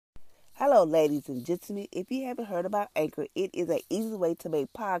Hello, ladies and gentlemen. If you haven't heard about Anchor, it is an easy way to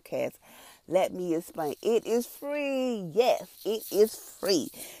make podcasts. Let me explain. It is free. Yes, it is free.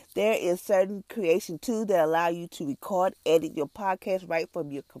 There is certain creation tools that allow you to record, edit your podcast right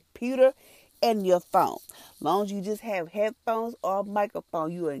from your computer and your phone. As long as you just have headphones or a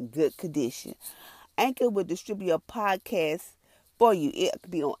microphone, you are in good condition. Anchor will distribute your podcast for you. It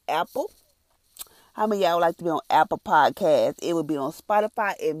could be on Apple. How many of y'all would like to be on Apple Podcasts? It would be on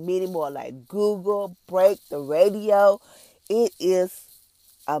Spotify and many more like Google, Break, the radio. It is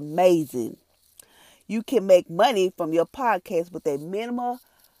amazing. You can make money from your podcast with a minimum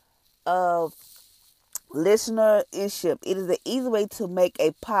of listenership. It is an easy way to make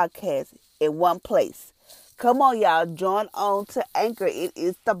a podcast in one place. Come on, y'all. Join on to Anchor. It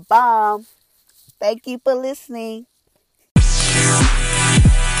is the bomb. Thank you for listening.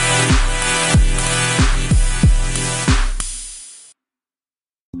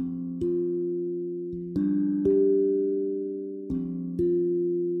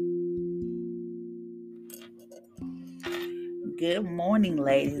 Good morning,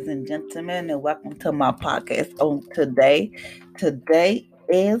 ladies and gentlemen, and welcome to my podcast on today. Today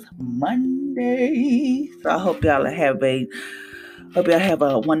is Monday, so I hope y'all have a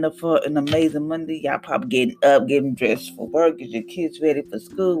wonderful and amazing Monday. Y'all probably getting up, getting dressed for work, get your kids ready for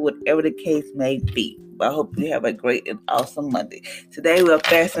school, whatever the case may be. But I hope you have a great and awesome Monday. Today we're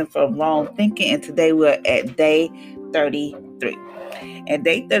fasting from wrong thinking, and today we're at day 33. And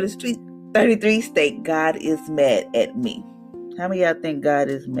day 33 state, God is mad at me. How many of y'all think God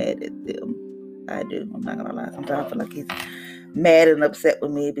is mad at them? I do. I'm not going to lie. Sometimes I feel like he's mad and upset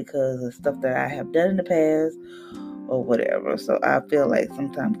with me because of stuff that I have done in the past or whatever. So I feel like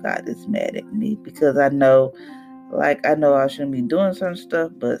sometimes God is mad at me because I know I shouldn't be doing certain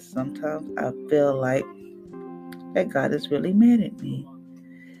stuff, but sometimes I feel like that God is really mad at me.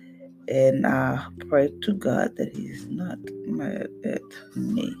 And I pray to God that he's not mad at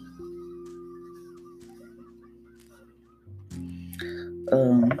me.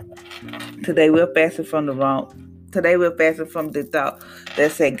 Today we're fasting from the thought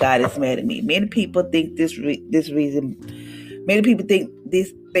that said God is mad at me. Many people think the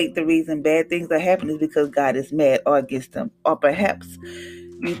reason bad things are happening is because God is mad or against them, or perhaps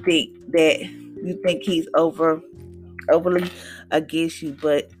you think he's overly against you,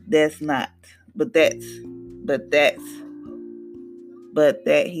 but that's not. But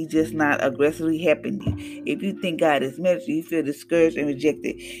that he's just not aggressively helping you. If you think God is mad at you, you feel discouraged and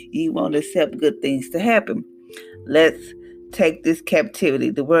rejected. You won't accept good things to happen. Let's take this captivity.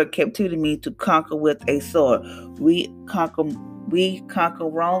 The word captivity means to conquer with a sword. We conquer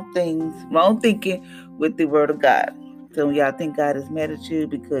wrong thinking with the word of God. So when y'all think God is mad at you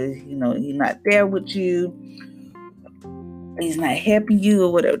because he's not there with you, he's not helping you,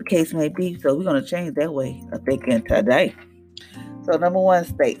 or whatever the case may be. So we're gonna change that way of thinking today. So number one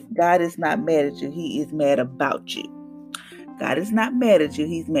states, God is not mad at you. He is mad about you. God is not mad at you.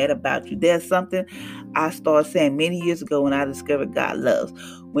 He's mad about you. There's something I started saying many years ago when I discovered God loves.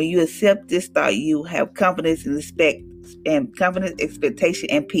 When you accept this thought, you have confidence expectation,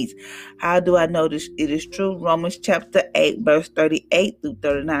 and peace. How do I know this? It is true. Romans chapter 8, verse 38 through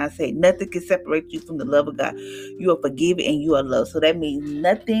 39 say, nothing can separate you from the love of God. You are forgiven and you are loved. So that means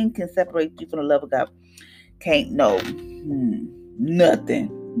nothing can separate you from the love of God.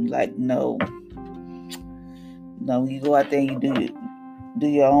 Nothing. Like, no, you go out there and you do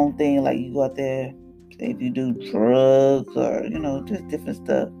your own thing. Like, you go out there, if you do drugs or, just different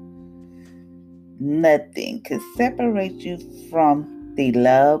stuff. Nothing can separate you from the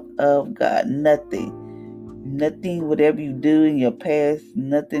love of God. Nothing, whatever you do in your past,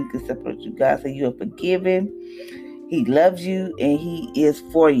 nothing can separate you. God said you are forgiven. He loves you and he is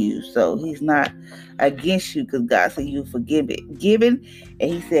for you. So he's not against you because God said you're forgiven.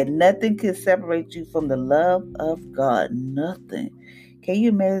 And he said nothing can separate you from the love of God. Nothing. Can you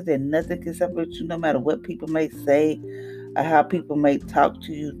imagine that nothing can separate you no matter what people may say or how people may talk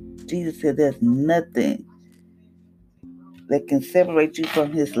to you? Jesus said there's nothing that can separate you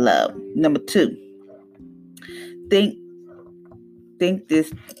from his love. Number two, think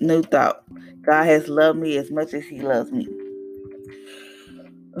this new thought. God has loved me as much as he loves me.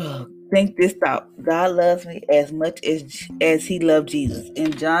 Think this thought. God loves me as much as he loved Jesus.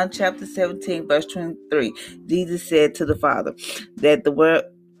 In John chapter 17, verse 23, Jesus said to the Father that the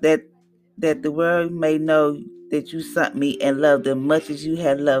world may know that you sent me and loved them much as you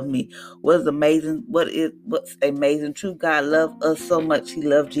have loved me. What's amazing truth? God loved us so much. He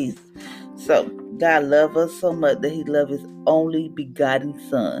loved Jesus. So God loved us so much that he loved his only begotten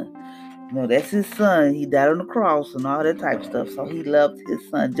son. That's his son. He died on the cross and all that type of stuff. So he loved his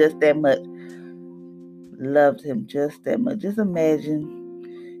son just that much. Loved him just that much. Just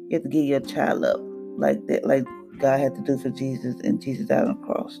imagine you have to give your child up like that, like God had to do for Jesus, and Jesus died on the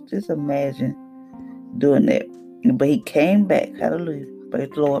cross. Just imagine doing that. But he came back. Hallelujah. Praise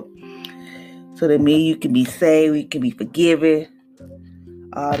the Lord. So that means you can be saved, you can be forgiven,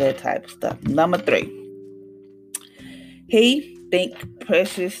 all that type of stuff. Number 3. He think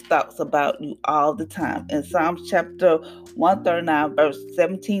precious thoughts about you all the time. In Psalms chapter 139, verse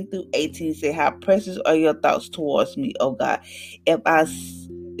 17 through 18, say, how precious are your thoughts towards me, O God. If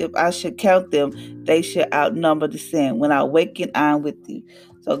I should count them, they should outnumber the sand. When I awaken, I am with you.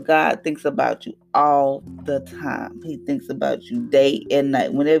 So God thinks about you all the time. He thinks about you day and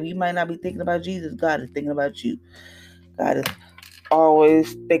night. Whenever you might not be thinking about Jesus, God is thinking about you. God is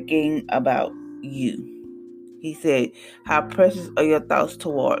always thinking about you. He said, how precious are your thoughts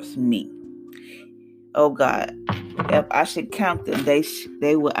towards me, oh God. If I should count them,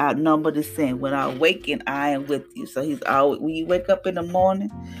 they will outnumber the sand. When I awaken, I am with you. So he's always, when you wake up in the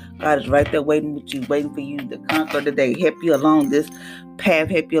morning, God is right there waiting with you, waiting for you to conquer the day, help you along this path,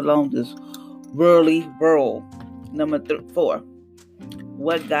 help you along this worldly world. Number 4.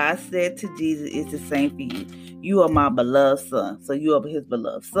 What God said to Jesus is the same for you. You are my beloved son. So you are his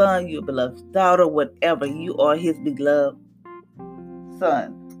beloved son, your beloved daughter, whatever. You are his beloved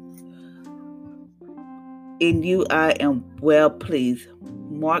son. In you I am well pleased.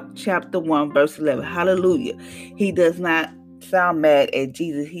 Mark chapter 1, verse 11. Hallelujah. He does not sound mad at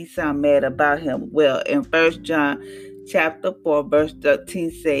Jesus. He sound mad about him. Well, in 1 John chapter 4, verse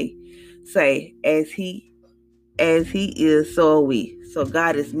 13 say, as he is, so are we. So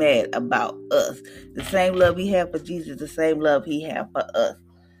God is mad about us. The same love he had for Jesus, the same love he had for us.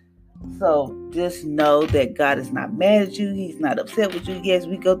 So just know that God is not mad at you. He's not upset with you. Yes,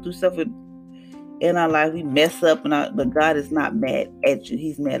 we go through stuff in our life. We mess up, but God is not mad at you.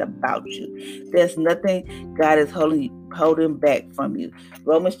 He's mad about you. There's nothing God is holding back from you.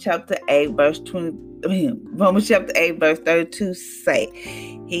 Romans chapter 8, verse 32 say,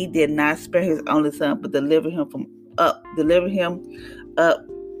 he did not spare his only son, but delivered him up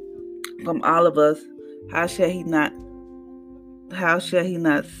from all of us. How shall he not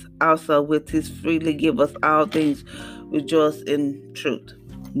also with his freely give us all things? Rejoice in truth.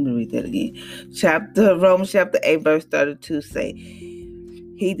 Let me read that again. Romans chapter 8, verse 32 say,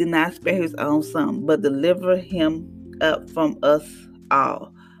 he did not spare his own son, but delivered him up from us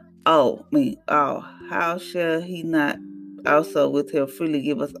all. How shall he not also with him freely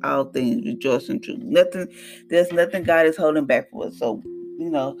give us all things? Rejoice in truth. There's nothing God is holding back for us. So, you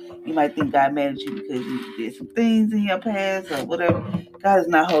might think God mad at you because you did some things in your past or whatever. God is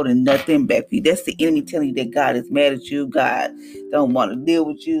not holding nothing back for you. That's the enemy telling you that God is mad at you. God don't want to deal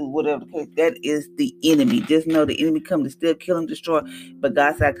with you, whatever the case. That is the enemy. Just know the enemy come to steal, kill, and destroy. But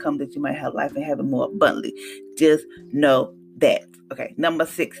God said, I come that you might have life and have it more abundantly. Just know that. Okay, number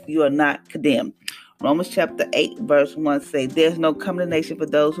 6, you are not condemned. Romans chapter 8, verse 1 say, there's no condemnation for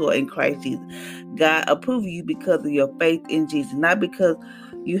those who are in Christ Jesus. God approves you because of your faith in Jesus, not because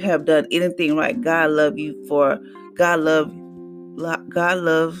you have done anything right. God love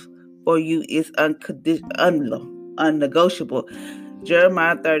for you is unnegotiable.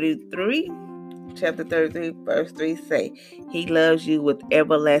 Jeremiah 33, chapter 33, verse 3 say, he loves you with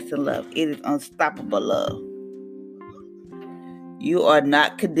everlasting love. It is unstoppable love. You are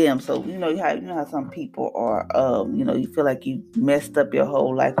not condemned. So you know how some people are. You feel like you messed up your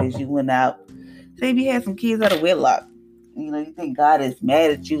whole life as you went out. Say if you had some kids out of wedlock, you think God is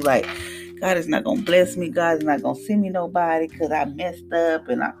mad at you. Like God is not gonna bless me. God is not gonna send me nobody because I messed up.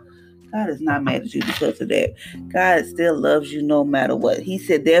 God is not mad at you because of that. God still loves you no matter what. He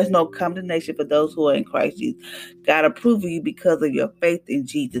said there's no condemnation for those who are in Christ Jesus. God approves of you because of your faith in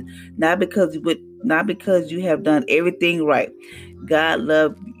Jesus, not because you have done everything right. God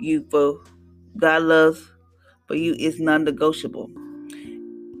loves for you is non-negotiable.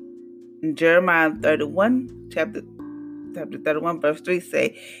 In Jeremiah 31, chapter 31, verse 3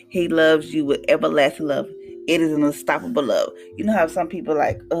 say, he loves you with everlasting love. It is an unstoppable love. You know how some people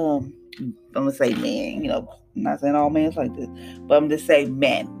like, I'm going to say man, I'm not saying all men like this, but I'm just saying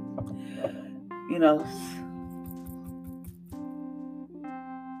man.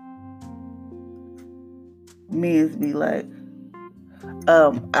 Men be like,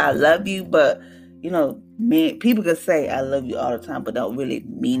 I love you, but, men, people can say I love you all the time, but don't really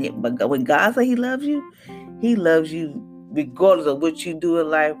mean it. But when God says he loves you regardless of what you do in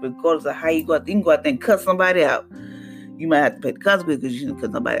life, regardless of how you go out there. You can go out there and cut somebody out. You might have to pay the consequences because you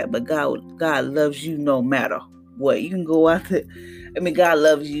cut somebody out. But God loves you no matter what. You can go out there. God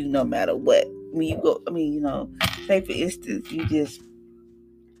loves you no matter what. You go, say for instance, you just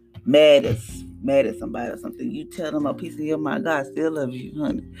mad at somebody or something. You tell them a piece of your mind, God still loves you,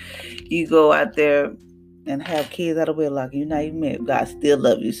 honey. You go out there and have kids out of wedlock, you're not even married, God still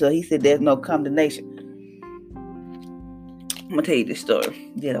loves you. So he said there's no condemnation. I'm gonna tell you this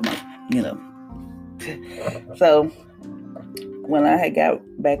story. So when I had got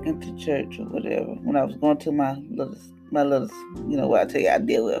back into church or whatever, when I was going to my little, what I tell you I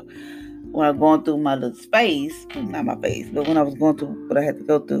deal with. When I was going through my little phase, not my phase, but when I was going through what I had to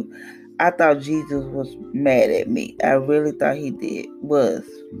go through, I thought Jesus was mad at me. I really thought he was.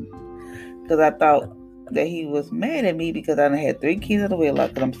 Because I thought that he was mad at me because I done had 3 kids in the wedlock.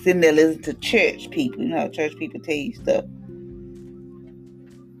 Because I'm sitting there listening to church people. You know how church people tell you stuff.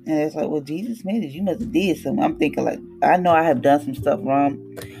 And it's like, well, Jesus mad at you. You must have did something. I'm thinking like, I know I have done some stuff wrong.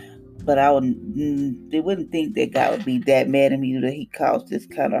 But they wouldn't think that God would be that mad at me that he caused this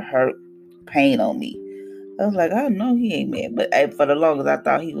kind of hurt, pain on me. I was like, I know he ain't mad. But for the longest, I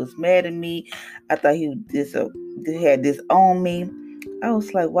thought he was mad at me. I thought he had this on me. I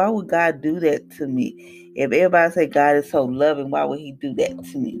was like, why would God do that to me? If everybody say God is so loving, why would he do that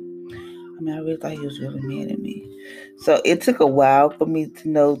to me? I really thought he was really mad at me. So it took a while for me to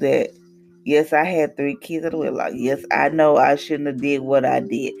know that, yes, I had 3 kids at the wedlock. Yes, I know I shouldn't have did what I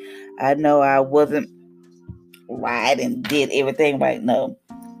did. I know I wasn't right and did everything right. No,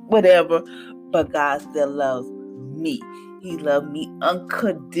 whatever. But God still loves me. He loved me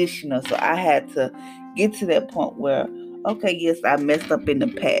unconditional. So I had to get to that point where, okay, yes, I messed up in the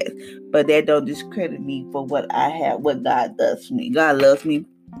past, but that don't discredit me for what I have, what God does for me. God loves me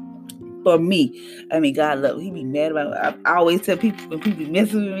for me. God loves. He be mad about it. I always tell people when people be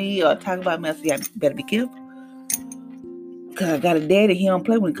messing with me or talk about me, I say, I better be careful. Because I got a daddy, he don't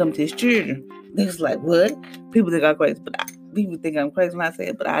play when it comes to his children. They was like, what? People think I'm crazy, but people think I'm crazy when I say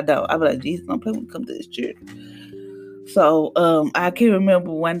it, but I don't. I be like, Jesus don't play when it comes to his children. So I can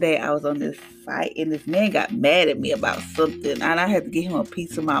remember one day I was on this site and this man got mad at me about something, and I had to give him a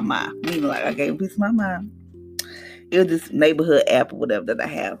piece of my mind. Meaning, like, I gave him a piece of my mind. It was this neighborhood app or whatever that I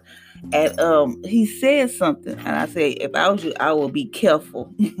have. And he said something, and I said, if I was you, I would be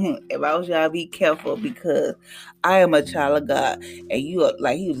careful. If I was you, I'd be careful because I am a child of God. And you are,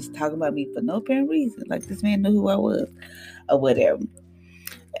 like, he was just talking about me for no apparent reason. Like, this man knew who I was or whatever.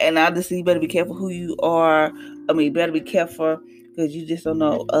 And I just said, you better be careful who you are. You better be careful because you just don't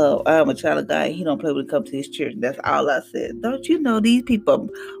know. I am a child of God. He don't play when it comes to his church. That's all I said. Don't you know these people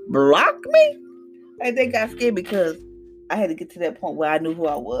block me? And they got scared because I had to get to that point where I knew who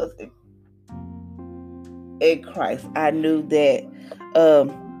I was in Christ. I knew that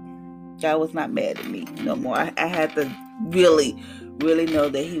God was not mad at me no more. I had to really know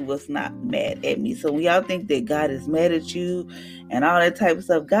that he was not mad at me. So when y'all think that God is mad at you and all that type of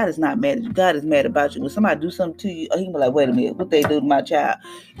stuff, God is not mad at you. God is mad about you. When somebody do something to you, he be like, wait a minute, what they do to my child?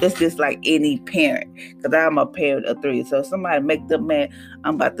 It's just like any parent, because I'm a parent of 3. So if somebody make them mad,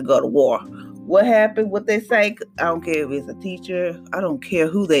 I'm about to go to war. What happened? What they say? I don't care if it's a teacher. I don't care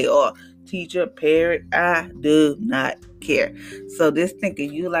who they are. Teacher, parent, I do not care. So this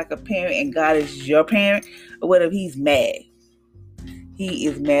thinking you like a parent and God is your parent, or what if he's mad? He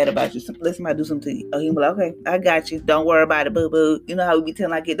is mad about you. So let somebody do something to you. Oh, he'll be like, okay, I got you. Don't worry about it, boo-boo. You know how we be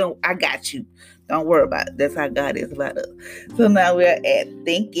telling like it, I got you. Don't worry about it. That's how God is about us. So now we're at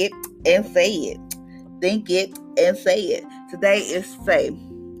think it and say it. Think it and say it. Today is say,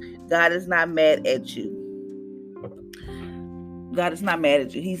 God is not mad at you. God is not mad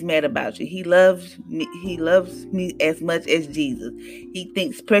at you. He's mad about you. He loves me. He loves me as much as Jesus. He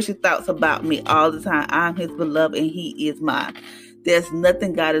thinks precious thoughts about me all the time. I'm his beloved and he is mine. There's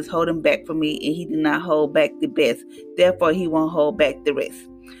nothing God is holding back from me, and he did not hold back the best. Therefore, he won't hold back the rest.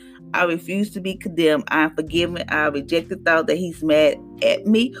 I refuse to be condemned. I am forgiven. I reject the thought that he's mad at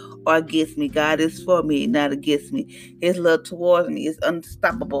me or against me. God is for me, not against me. His love towards me is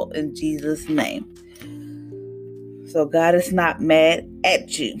unstoppable in Jesus' name. So God is not mad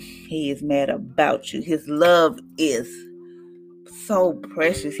at you. He is mad about you. His love is so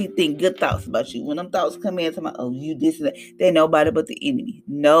precious. He think good thoughts about you. When them thoughts come in, talking about, oh, you this and that, they're nobody but the enemy.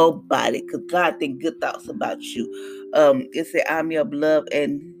 Nobody. Because God think good thoughts about you. It said, I'm your beloved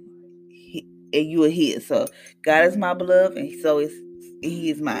and you are his. So God is my beloved and so he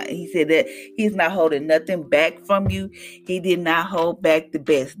is mine. He said that he's not holding nothing back from you. He did not hold back the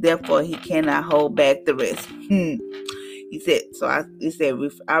best. Therefore, he cannot hold back the rest. He said,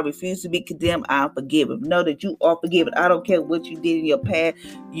 I refuse to be condemned. I'm forgiven. Know that you are forgiven. I don't care what you did in your past.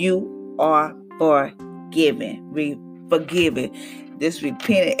 You are forgiven. Forgiven. Just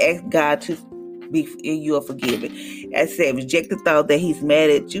repent and ask God to you are forgiven. As said, reject the thought that he's mad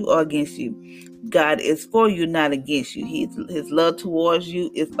at you or against you. God is for you, not against you. His love towards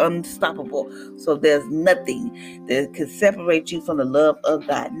you is unstoppable. So there's nothing that can separate you from the love of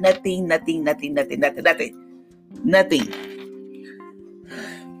God. Nothing.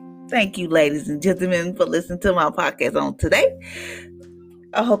 Thank you, ladies and gentlemen, for listening to my podcast on today.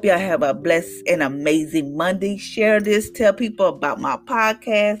 I hope y'all have a blessed and amazing Monday. Share this. Tell people about my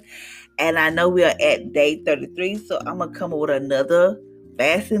podcast. And I know we are at day 33, so I'm going to come up with another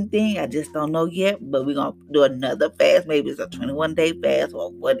fasting thing. I just don't know yet, but we're going to do another fast. Maybe it's a 21-day fast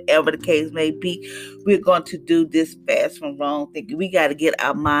or whatever the case may be. We're going to do this fast from wrong thinking. We got to get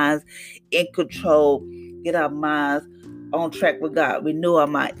our minds in control, get our minds on track with God. Renew our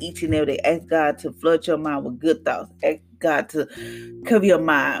mind each and every day. Ask God to flood your mind with good thoughts. Ask God to cover your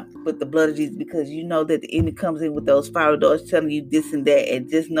mind with the blood of Jesus, because you know that the enemy comes in with those fire doors telling you this and that, and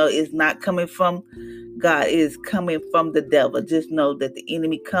just know it's not coming from God. It is coming from the devil. Just know that the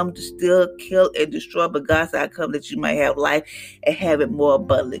enemy comes to steal, kill, and destroy, but God said, I come that you might have life and have it more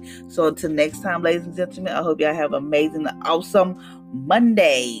abundantly. So until next time, ladies and gentlemen, I hope y'all have an amazing, awesome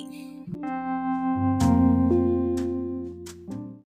Monday.